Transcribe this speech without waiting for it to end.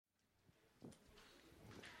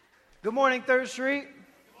Good morning, Third Street.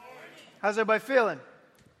 How's everybody feeling?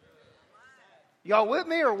 Y'all with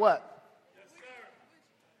me or what? Yes, sir.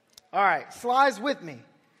 All right, Sly's with me.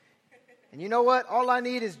 And you know what? All I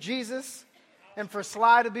need is Jesus and for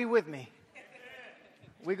Sly to be with me.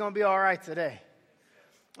 We're going to be all right today.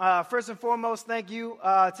 First and foremost, thank you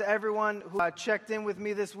to everyone who checked in with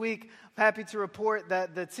me this week. I'm happy to report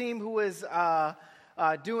that the team who is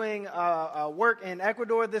doing work in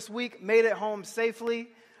Ecuador this week made it home safely.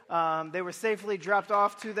 They were safely dropped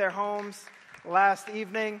off to their homes last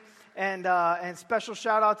evening. And special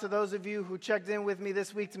shout out to those of you who checked in with me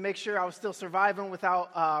this week to make sure I was still surviving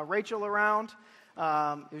without Rachel around.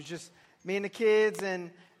 It was just me and the kids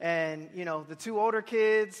and you know the two older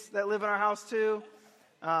kids that live in our house too.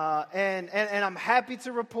 And I'm happy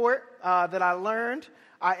to report that I learned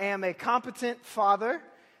I am a competent father.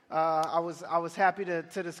 I was happy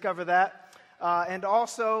to discover that. And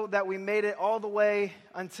also that we made it all the way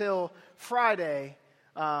until Friday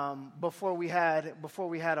before we had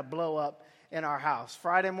a blow up in our house.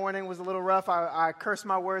 Friday morning was a little rough. I cursed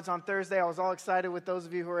my words on Thursday. I was all excited with those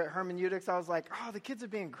of you who are at hermeneutics. I was like, oh, the kids are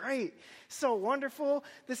being great. So wonderful.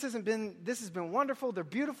 This has been wonderful. They're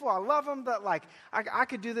beautiful. I love them. But like, I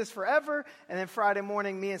could do this forever. And then Friday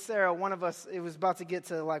morning, me and Sarah, one of us, it was about to get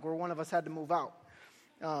to like where one of us had to move out.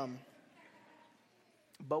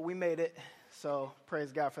 But we made it. So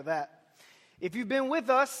praise God for that. If you've been with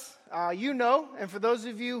us, you know, and for those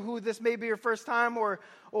of you who this may be your first time or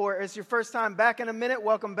it's your first time back in a minute,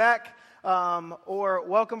 welcome back, or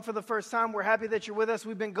welcome for the first time. We're happy that you're with us.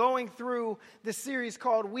 We've been going through this series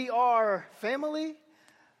called We Are Family.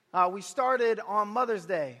 We started on Mother's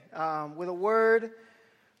Day with a word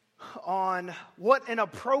on what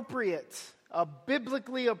a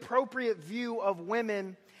biblically appropriate view of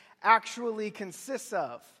women actually consists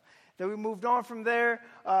of. Then we moved on from there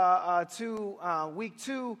to week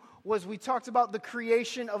 2 was we talked about the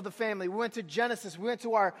creation of the family. We went to Genesis. We went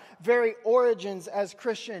to our very origins as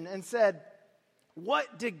Christian and said,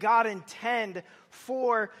 what did God intend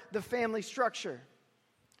for the family structure?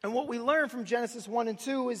 And what we learned from Genesis 1 and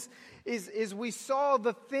 2 is we saw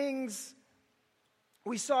things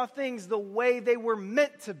the way they were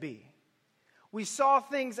meant to be. We saw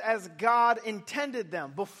things as God intended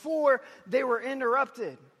them before they were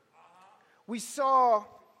interrupted. We saw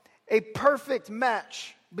a perfect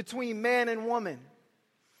match between man and woman.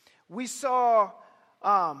 We saw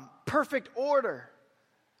perfect order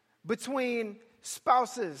between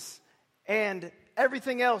spouses and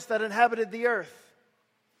everything else that inhabited the earth.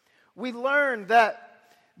 We learned that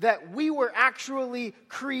we were actually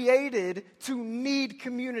created to need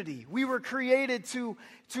community. We were created to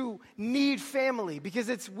need family because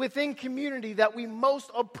it's within community that we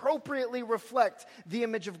most appropriately reflect the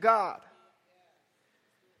image of God.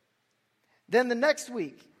 Then the next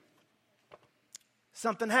week,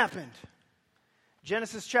 something happened.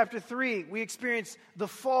 Genesis chapter 3, we experience the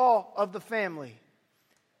fall of the family.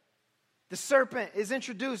 The serpent is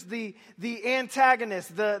introduced, the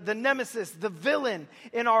antagonist, the nemesis, the villain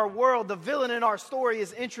in our world, the villain in our story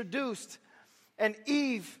is introduced. And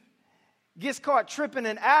Eve gets caught tripping,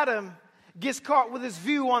 and Adam gets caught with his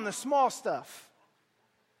view on the small stuff.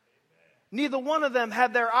 Neither one of them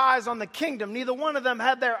had their eyes on the kingdom. Neither one of them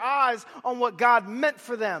had their eyes on what God meant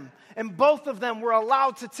for them. And both of them were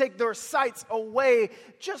allowed to take their sights away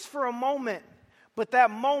just for a moment. But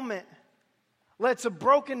that moment led to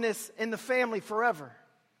brokenness in the family forever.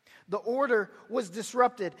 The order was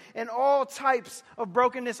disrupted, and all types of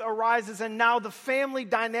brokenness arises, and now the family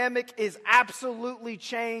dynamic is absolutely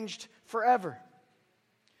changed forever.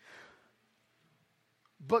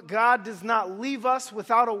 But God does not leave us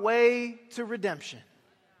without a way to redemption.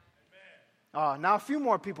 Oh, now a few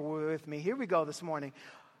more people were with me. Here we go this morning.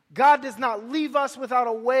 God does not leave us without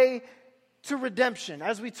a way to redemption.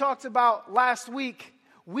 As we talked about last week,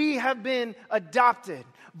 we have been adopted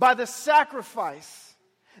by the sacrifice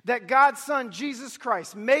that God's Son, Jesus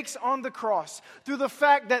Christ, makes on the cross through the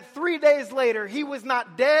fact that 3 days later, he was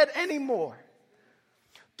not dead anymore.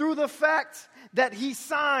 Through the fact that he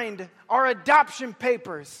signed our adoption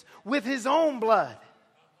papers with his own blood.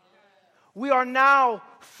 We are now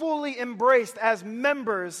fully embraced as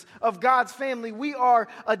members of God's family. We are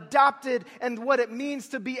adopted, and what it means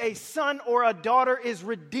to be a son or a daughter is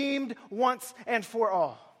redeemed once and for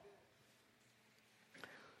all.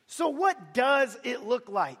 So what does it look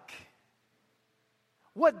like?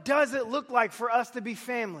 What does it look like for us to be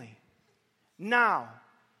family? Now,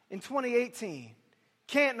 in 2018,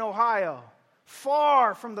 Canton, Ohio,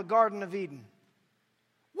 far from the Garden of Eden.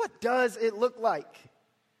 What does it look like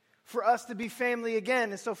for us to be family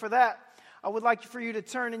again? And so for that, I would like for you to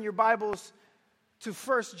turn in your Bibles to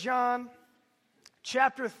 1 John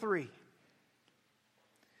chapter 3.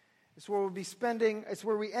 It's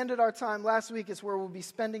where we ended our time last week. It's where we'll be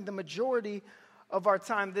spending the majority of our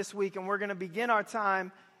time this week. And we're going to begin our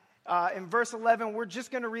time in verse 11. We're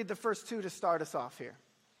just going to read the first two to start us off here.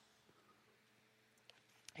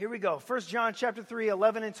 Here we go. 1 John chapter 3,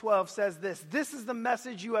 11 and 12 says this. This is the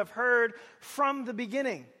message you have heard from the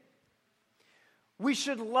beginning. We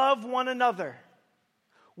should love one another.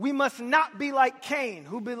 We must not be like Cain,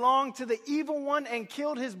 who belonged to the evil one and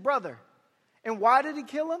killed his brother. And why did he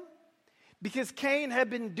kill him? Because Cain had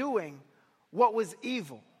been doing what was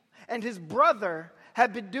evil, and his brother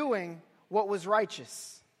had been doing what was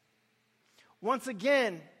righteous. Once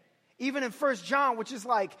again, even in 1 John, which is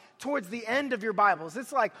like towards the end of your Bibles,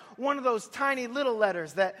 it's like one of those tiny little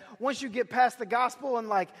letters that once you get past the gospel and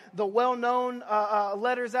like the well-known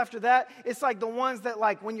letters after that, it's like the ones that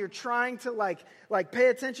like when you're trying to like pay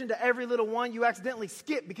attention to every little one, you accidentally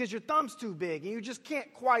skip because your thumb's too big and you just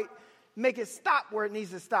can't quite make it stop where it needs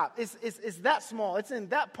to stop. It's that small. It's in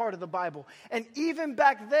that part of the Bible. And even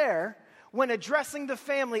back there, when addressing the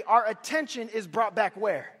family, our attention is brought back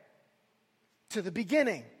where? To the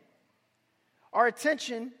beginning. Our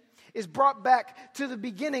attention is brought back to the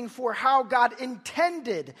beginning for how God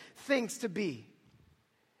intended things to be.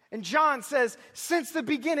 And John says, since the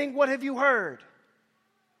beginning, what have you heard?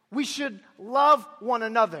 We should love one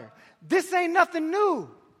another. This ain't nothing new.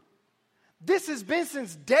 This has been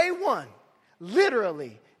since day one.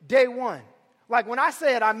 Literally, day one. Like when I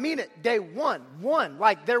say it, I mean it, day one. One.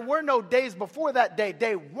 Like there were no days before that day.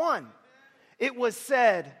 Day one. It was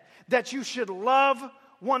said that you should love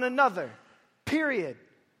one another. Period.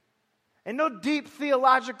 And no deep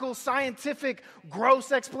theological, scientific,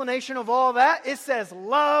 gross explanation of all that. It says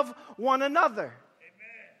love one another.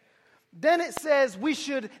 Amen. Then it says we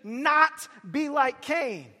should not be like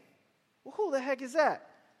Cain. Well, who the heck is that?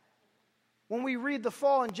 When we read the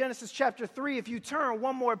fall in Genesis chapter 3, if you turn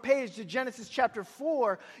one more page to Genesis chapter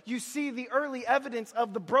 4, you see the early evidence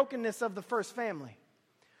of the brokenness of the first family.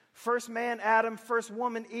 First man, Adam, first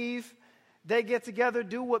woman, Eve. They get together,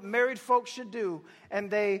 do what married folks should do, and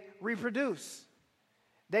they reproduce.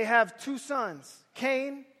 They have two sons,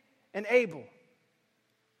 Cain and Abel.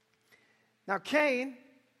 Now Cain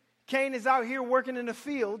is out here working in the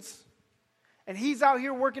fields, and he's out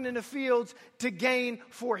here working in the fields to gain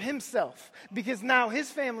for himself, because now his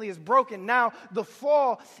family is broken. Now the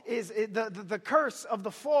fall is, the curse of the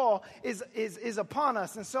fall is upon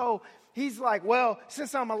us, and so he's like, well,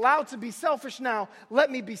 since I'm allowed to be selfish now,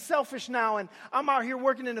 let me be selfish now. And I'm out here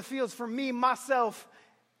working in the fields for me, myself,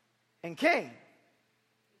 and Cain.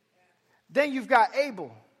 Then you've got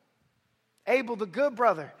Abel. Abel, the good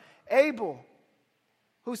brother. Abel,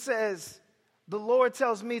 who says, the Lord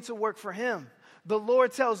tells me to work for him. The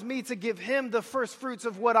Lord tells me to give him the first fruits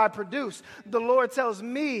of what I produce. The Lord tells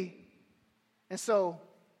me, and so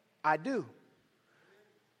I do.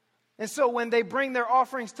 And so when they bring their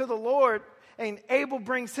offerings to the Lord, and Abel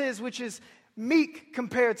brings his, which is meek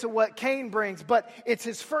compared to what Cain brings, but it's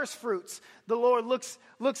his first fruits, the Lord looks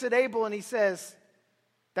at Abel and he says,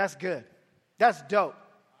 that's good. That's dope.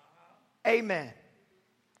 Amen.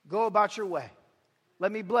 Go about your way.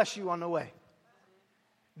 Let me bless you on the way.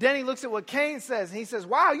 Then he looks at what Cain says, and he says,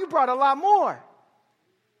 wow, you brought a lot more.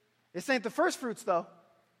 This ain't the first fruits, though.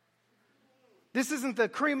 This isn't the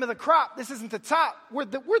cream of the crop. This isn't the top. Where'd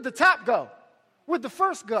the top go? Where'd the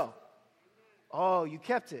first go? Oh, you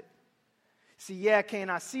kept it. See, yeah, Cain,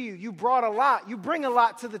 I see you. You brought a lot. You bring a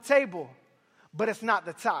lot to the table, but it's not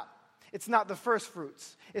the top. It's not the first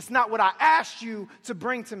fruits. It's not what I asked you to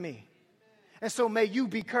bring to me. And so may you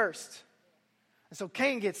be cursed. And so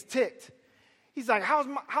Cain gets ticked. He's like,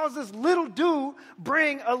 how's this little dude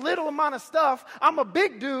bring a little amount of stuff? I'm a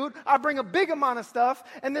big dude. I bring a big amount of stuff.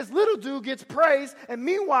 And this little dude gets praise. And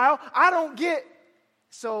meanwhile, I don't get.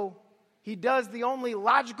 So he does the only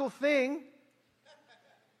logical thing.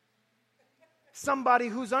 Somebody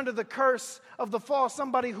who's under the curse of the fall.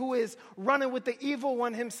 Somebody who is running with the evil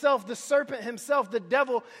one himself. The serpent himself. The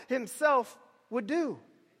devil himself would do.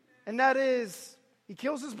 And that is, he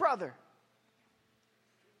kills his brother.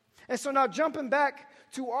 And so now jumping back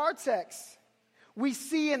to our text, we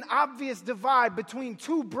see an obvious divide between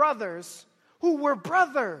two brothers who were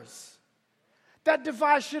brothers. That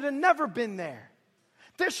divide should have never been there.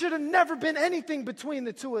 There should have never been anything between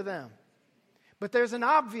the two of them. But there's an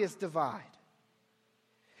obvious divide.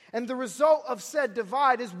 And the result of said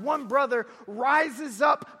divide is one brother rises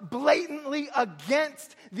up blatantly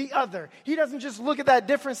against the other. He doesn't just look at that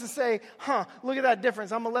difference and say, look at that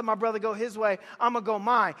difference. I'm going to let my brother go his way. I'm going to go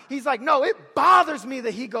mine. He's like, no, it bothers me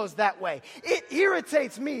that he goes that way. It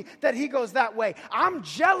irritates me that he goes that way. I'm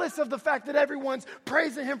jealous of the fact that everyone's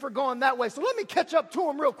praising him for going that way. So let me catch up to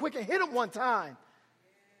him real quick and hit him one time.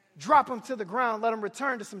 Drop him to the ground. Let him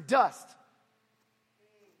return to some dust.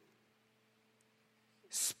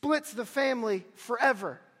 Splits the family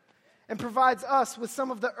forever and provides us with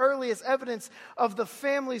some of the earliest evidence of the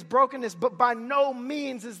family's brokenness, but by no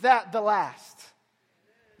means is that the last.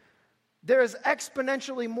 There is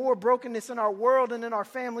exponentially more brokenness in our world and in our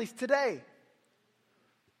families today.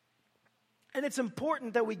 And it's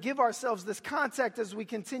important that we give ourselves this context as we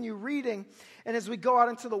continue reading and as we go out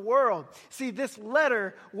into the world. See, this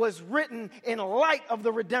letter was written in light of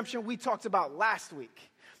the redemption we talked about last week.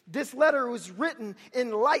 This letter was written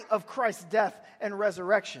in light of Christ's death and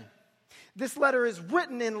resurrection. This letter is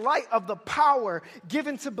written in light of the power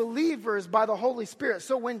given to believers by the Holy Spirit.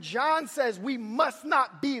 So when John says we must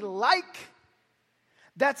not be like,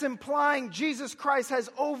 that's implying Jesus Christ has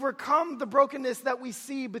overcome the brokenness that we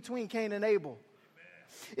see between Cain and Abel.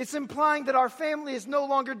 Amen. It's implying that our family is no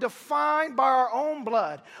longer defined by our own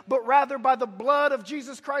blood, but rather by the blood of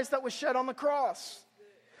Jesus Christ that was shed on the cross.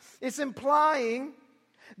 It's implying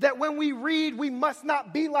that when we read, we must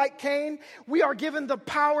not be like Cain, we are given the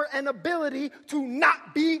power and ability to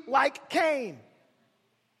not be like Cain.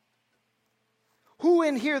 Who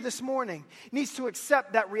in here this morning needs to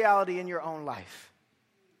accept that reality in your own life?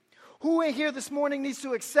 Who in here this morning needs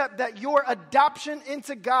to accept that your adoption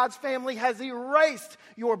into God's family has erased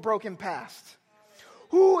your broken past?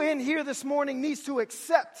 Who in here this morning needs to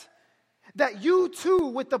accept that you too,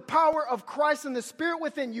 with the power of Christ and the Spirit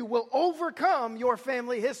within you, will overcome your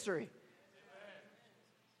family history?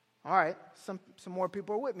 All right, some more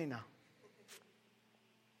people are with me now.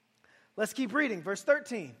 Let's keep reading, verse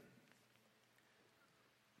 13.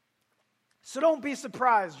 So don't be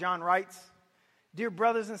surprised, John writes. Dear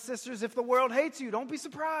brothers and sisters, if the world hates you, don't be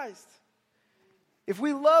surprised. If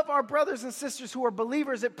we love our brothers and sisters who are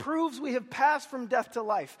believers, it proves we have passed from death to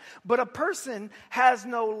life. But a person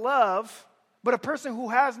who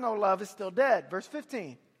has no love is still dead. Verse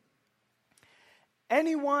 15.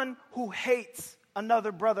 Anyone who hates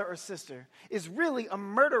another brother or sister is really a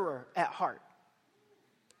murderer at heart.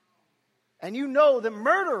 And you know that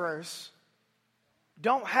murderers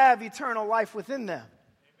don't have eternal life within them.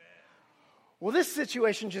 Well, this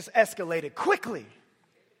situation just escalated quickly.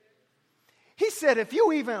 He said, if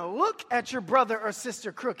you even look at your brother or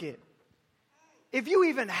sister crooked, if you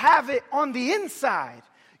even have it on the inside,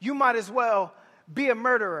 you might as well be a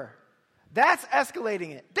murderer. That's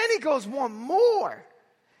escalating it. Then he goes one more.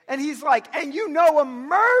 And he's like, and you know a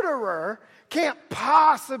murderer can't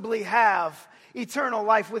possibly have eternal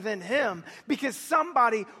life within him, because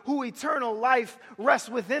somebody who eternal life rests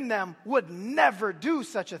within them would never do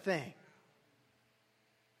such a thing.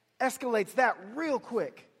 Escalates that real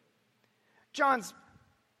quick. John's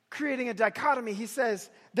creating a dichotomy. He says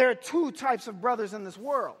there are two types of brothers in this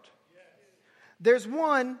world. There's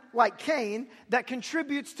one, like Cain, that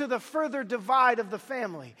contributes to the further divide of the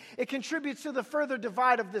family. It contributes to the further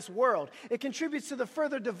divide of this world. It contributes to the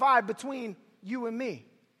further divide between you and me.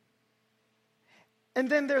 And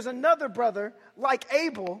then there's another brother, like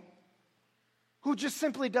Abel, who just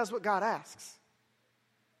simply does what God asks.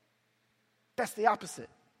 That's the opposite.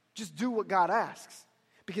 Just do what God asks.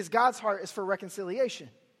 Because God's heart is for reconciliation.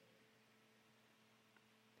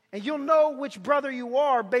 And you'll know which brother you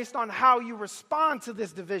are based on how you respond to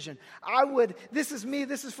this division. This is me,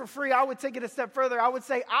 this is for free. I would take it a step further. I would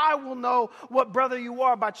say I will know what brother you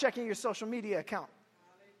are by checking your social media account.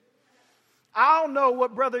 I'll know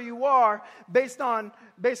what brother you are based on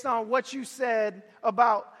what you said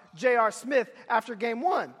about J.R. Smith after game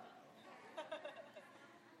 1.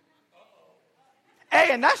 Hey,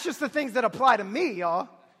 and that's just the things that apply to me, y'all.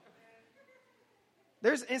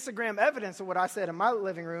 There's Instagram evidence of what I said in my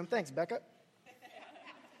living room. Thanks, Becca.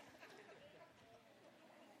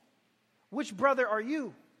 Which brother are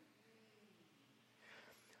you?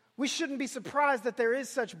 We shouldn't be surprised that there is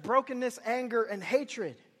such brokenness, anger, and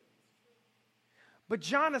hatred. But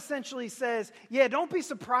John essentially says, yeah, don't be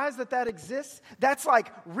surprised that exists. That's like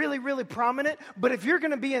really, really prominent. But if you're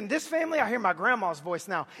going to be in this family, I hear my grandma's voice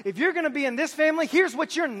now. If you're going to be in this family, here's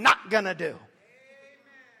what you're not going to do.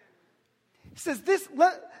 He says,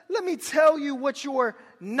 let me tell you what you're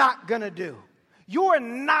not going to do. You're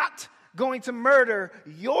not going to murder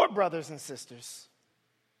your brothers and sisters.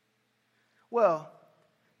 Well,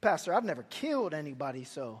 Pastor, I've never killed anybody,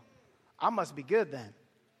 so I must be good then.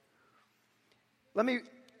 Let me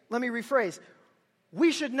rephrase.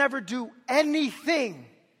 We should never do anything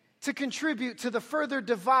to contribute to the further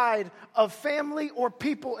divide of family or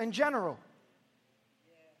people in general.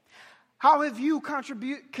 How have you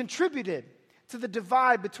contributed to the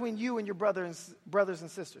divide between you and your brothers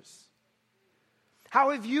and sisters?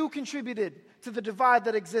 How have you contributed to the divide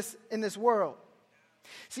that exists in this world?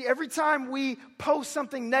 See, every time we post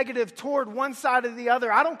something negative toward one side or the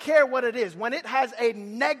other, I don't care what it is, when it has a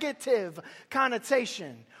negative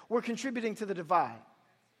connotation, we're contributing to the divide.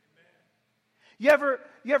 You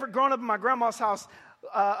ever grown up in my grandma's house,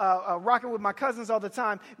 rocking with my cousins all the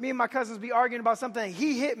time? Me and my cousins be arguing about something.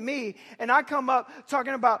 He hit me, and I come up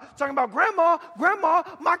talking about grandma,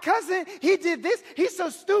 my cousin, he did this. He's so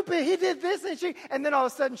stupid. He did this, and then all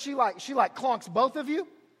of a sudden she clonks both of you.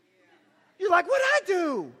 You're like, what'd I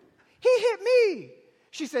do? He hit me.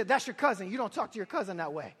 She said, that's your cousin. You don't talk to your cousin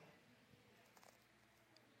that way.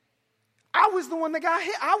 I was the one that got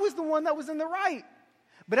hit. I was the one that was in the right.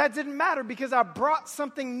 But that didn't matter because I brought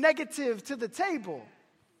something negative to the table.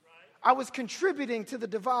 I was contributing to the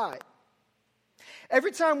divide.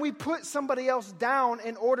 Every time we put somebody else down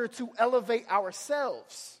in order to elevate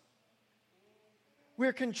ourselves,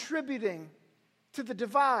 we're contributing to the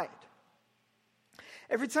divide.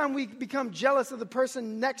 Every time we become jealous of the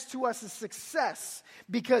person next to us' success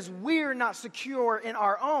because we're not secure in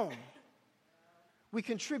our own, we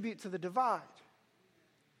contribute to the divide.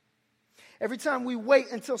 Every time we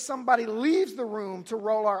wait until somebody leaves the room to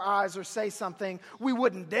roll our eyes or say something we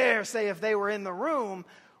wouldn't dare say if they were in the room,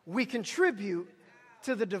 we contribute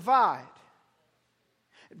to the divide.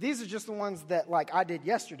 These are just the ones that I did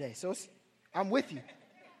yesterday, so I'm with you.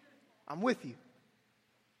 I'm with you.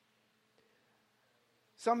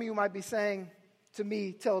 Some of you might be saying to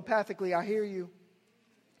me telepathically, I hear you.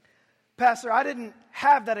 Pastor, I didn't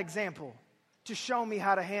have that example to show me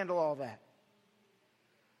how to handle all that.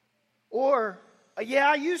 Or, yeah,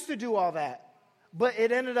 I used to do all that, but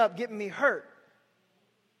it ended up getting me hurt.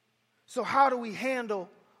 So how do we handle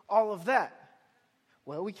all of that?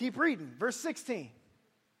 Well, we keep reading. Verse 16.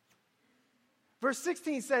 Verse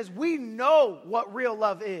 16 says, we know what real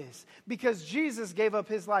love is because Jesus gave up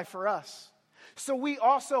his life for us. So we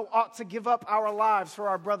also ought to give up our lives for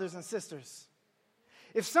our brothers and sisters.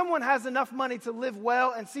 If someone has enough money to live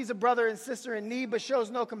well and sees a brother and sister in need but shows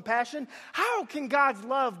no compassion, how can God's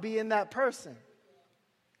love be in that person?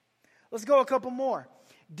 Let's go a couple more.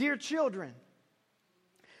 Dear children,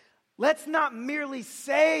 let's not merely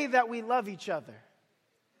say that we love each other.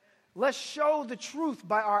 Let's show the truth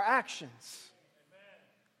by our actions.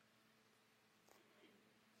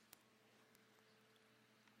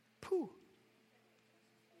 Pooh.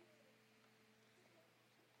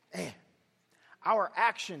 Man. Our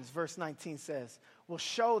actions, verse 19 says, will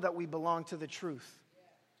show that we belong to the truth.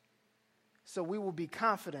 So we will be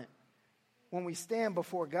confident when we stand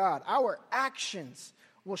before God. Our actions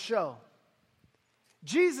will show.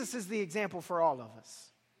 Jesus is the example for all of us.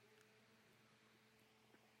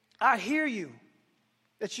 I hear you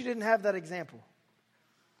that you didn't have that example.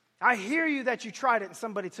 I hear you that you tried it and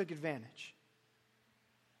somebody took advantage.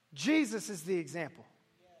 Jesus is the example.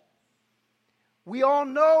 We all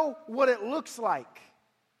know what it looks like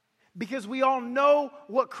because we all know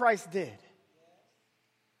what Christ did.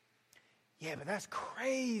 Yeah, but that's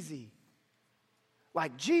crazy.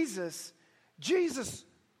 Like Jesus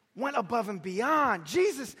went above and beyond.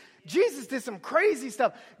 Jesus did some crazy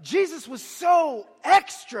stuff. Jesus was so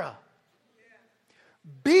extra.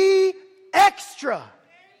 Be extra.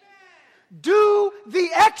 Do the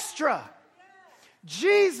extra.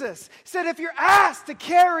 Jesus said if you're asked to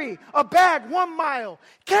carry a bag 1 mile,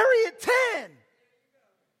 carry it 10.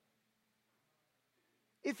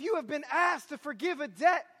 If you have been asked to forgive a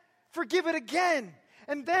debt, forgive it again.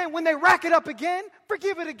 And then when they rack it up again,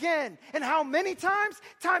 forgive it again. And how many times?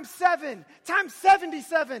 Times 7, times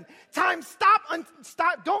 77, times stop.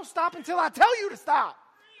 Don't stop until I tell you to stop.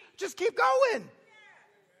 Just keep going.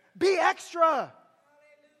 Be extra.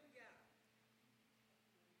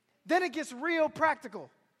 Then it gets real practical.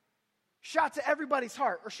 Shot to everybody's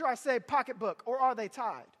heart, or should I say pocketbook, or are they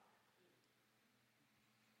tied?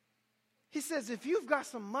 He says, if you've got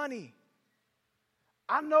some money,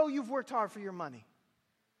 I know you've worked hard for your money.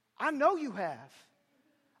 I know you have.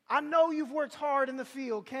 I know you've worked hard in the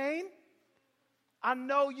field, Cain. I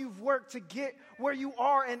know you've worked to get where you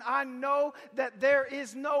are, and I know that there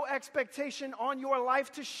is no expectation on your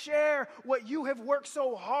life to share what you have worked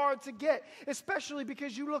so hard to get, especially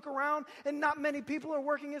because you look around and not many people are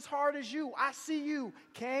working as hard as you. I see you,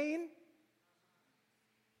 Cain.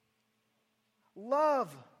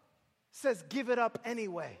 Love says give it up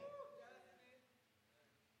anyway.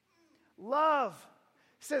 Love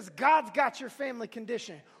says God's got your family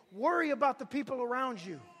condition. Worry about the people around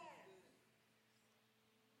you.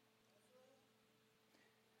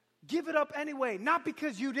 Give it up anyway, not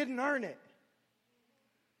because you didn't earn it,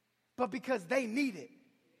 but because they need it.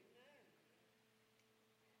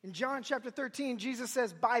 In John chapter 13, Jesus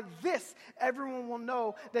says, by this, everyone will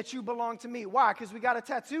know that you belong to me. Why? Because we got a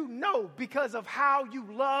tattoo? No, because of how you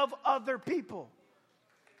love other people.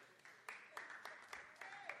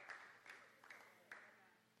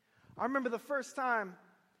 I remember the first time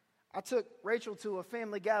I took Rachel to a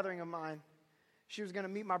family gathering of mine. She was going to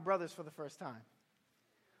meet my brothers for the first time.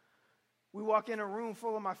 We walk in a room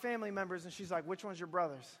full of my family members, and she's like, which one's your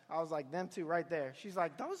brothers? I was like, them two right there. She's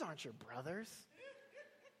like, those aren't your brothers.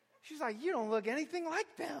 She's like, you don't look anything like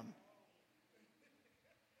them.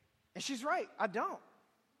 And she's right, I don't.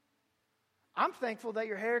 I'm thankful that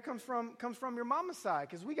your hair comes from your mama's side,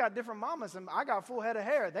 because we got different mamas, and I got full head of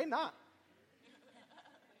hair. They not.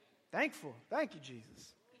 Thankful. Thank you,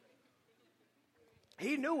 Jesus.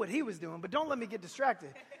 He knew what he was doing, but don't let me get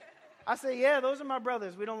distracted. I say, yeah, those are my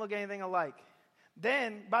brothers. We don't look anything alike.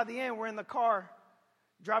 Then, by the end, we're in the car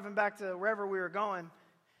driving back to wherever we were going,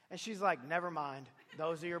 and she's like, never mind.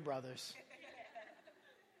 Those are your brothers.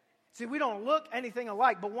 See, we don't look anything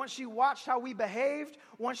alike, but once she watched how we behaved,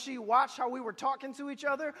 once she watched how we were talking to each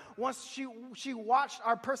other, once she watched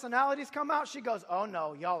our personalities come out, she goes, oh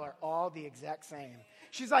no, y'all are all the exact same.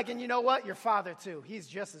 She's like, and you know what? Your father too. He's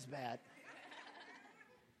just as bad.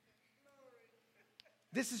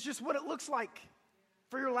 This is just what it looks like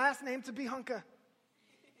for your last name to be Hunka.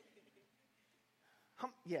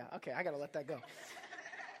 Yeah, okay, I got to let that go.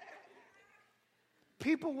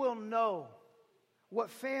 People will know what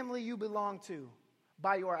family you belong to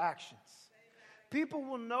by your actions. People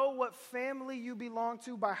will know what family you belong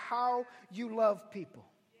to by how you love people.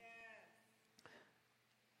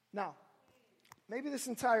 Now, maybe this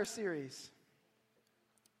entire series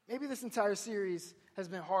has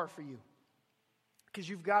been hard for you because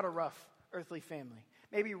you've got a rough earthly family.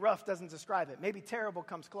 Maybe rough doesn't describe it. Maybe terrible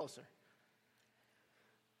comes closer.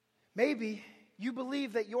 Maybe you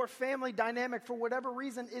believe that your family dynamic, for whatever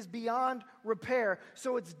reason, is beyond repair.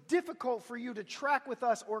 So it's difficult for you to track with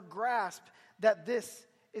us or grasp that this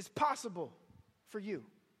is possible for you.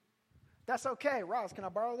 That's okay. Roz, can I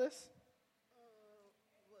borrow this?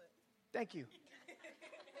 What? Thank you.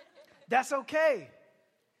 That's okay.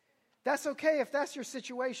 That's okay if that's your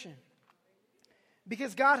situation.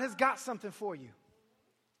 Because God has got something for you.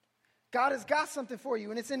 God has got something for you,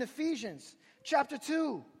 and it's in Ephesians chapter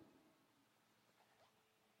 2.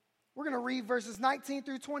 We're going to read verses 19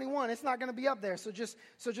 through 21. It's not going to be up there, so just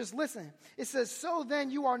listen. It says, so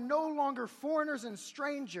then you are no longer foreigners and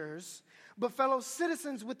strangers, but fellow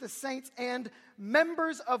citizens with the saints and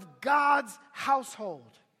members of God's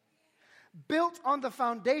household, built on the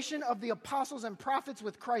foundation of the apostles and prophets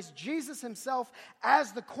with Christ Jesus himself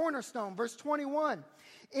as the cornerstone. Verse 21,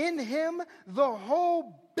 in him the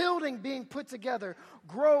whole building being put together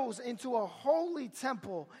grows into a holy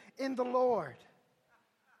temple in the Lord.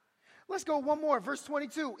 Let's go one more. Verse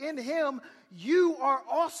 22. In him, you are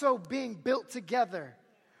also being built together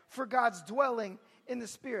for God's dwelling in the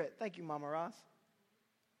Spirit. Thank you, Mama Ross.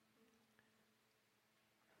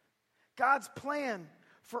 God's plan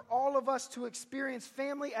for all of us to experience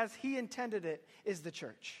family as he intended it is the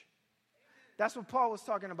church. That's what Paul was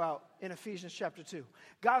talking about in Ephesians chapter 2.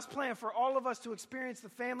 God's plan for all of us to experience the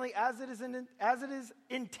family as it is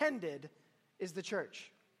intended is the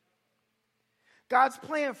church. God's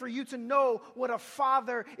plan for you to know what a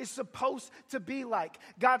father is supposed to be like.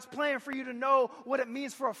 God's plan for you to know what it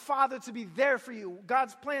means for a father to be there for you.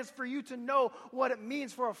 God's plans for you to know what it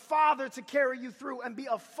means for a father to carry you through and be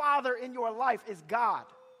a father in your life is God.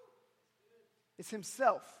 It's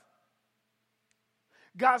himself.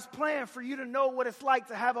 God's plan for you to know what it's like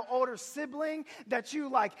to have an older sibling that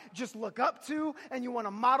you just look up to and you want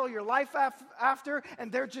to model your life after,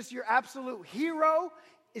 and they're just your absolute hero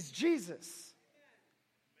is Jesus.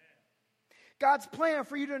 God's plan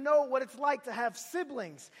for you to know what it's like to have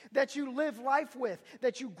siblings that you live life with,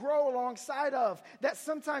 that you grow alongside of, that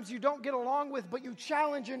sometimes you don't get along with, but you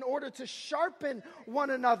challenge in order to sharpen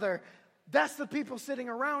one another. That's the people sitting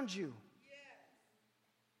around you.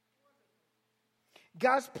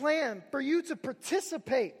 God's plan for you to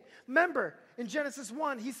participate. Remember, in Genesis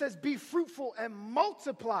 1, he says, be fruitful and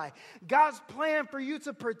multiply. God's plan for you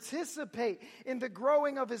to participate in the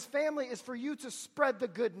growing of his family is for you to spread the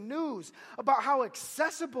good news about how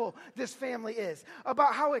accessible this family is,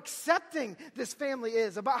 about how accepting this family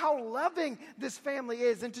is, about how loving this family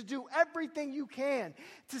is, and to do everything you can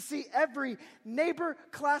to see every neighbor,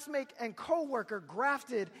 classmate, and coworker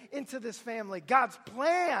grafted into this family. God's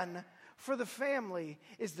plan for the family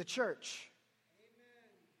is the church.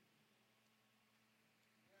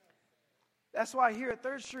 That's why here at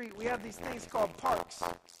 3rd Street, we have these things called parks.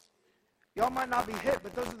 Y'all might not be hip,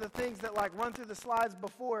 but those are the things that like run through the slides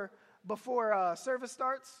before service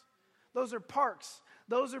starts. Those are parks.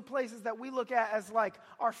 Those are places that we look at as like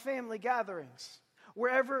our family gatherings.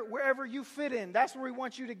 Wherever you fit in, that's where we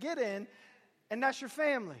want you to get in, and that's your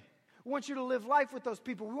family. We want you to live life with those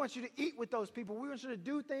people. We want you to eat with those people. We want you to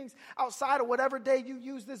do things outside of whatever day you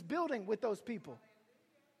use this building with those people.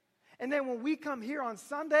 And then when we come here on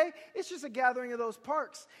Sunday, it's just a gathering of those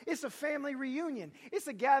parks. It's a family reunion. It's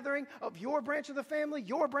a gathering of your branch of the family,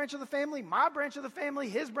 your branch of the family, my branch of the family,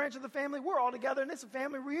 his branch of the family. We're all together, and it's a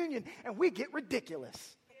family reunion, and we get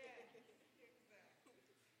ridiculous.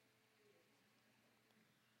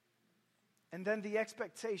 And then the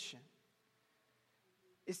expectation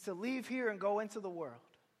is to leave here and go into the world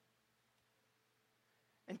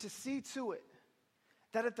and to see to it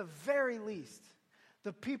that at the very least,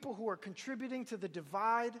 the people who are contributing to the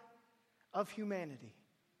divide of humanity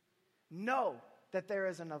know that there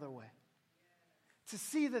is another way. To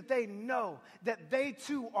see that they know that they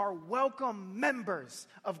too are welcome members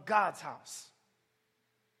of God's house.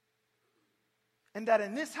 And that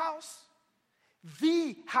in this house,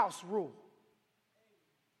 the house rule,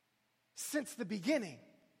 since the beginning,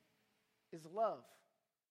 is love.